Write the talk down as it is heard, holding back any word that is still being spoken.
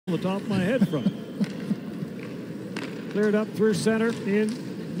the top of my head from. Cleared up through center in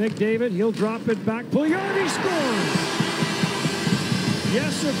McDavid. He'll drop it back. Puljujarvi scores!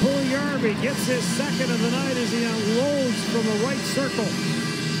 Jesse Puljujarvi gets his second of the night as he unloads from the right circle.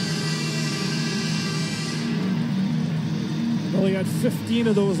 Well, he had 15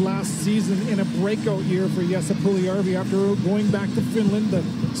 of those last season in a breakout year for Jesse Puljujarvi after going back to Finland. The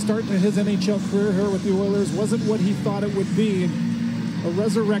start to his NHL career here with the Oilers wasn't what he thought it would be. A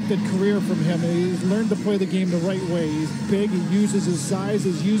resurrected career from him. He's learned to play the game the right way. He's big, he uses his size,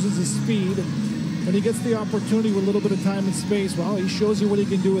 he uses his speed. When he gets the opportunity with a little bit of time and space, well, he shows you what he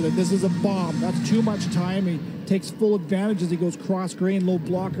can do with it. This is a bomb. That's too much time. He takes full advantage as he goes cross-grain, low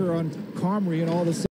blocker on Comrie and all this.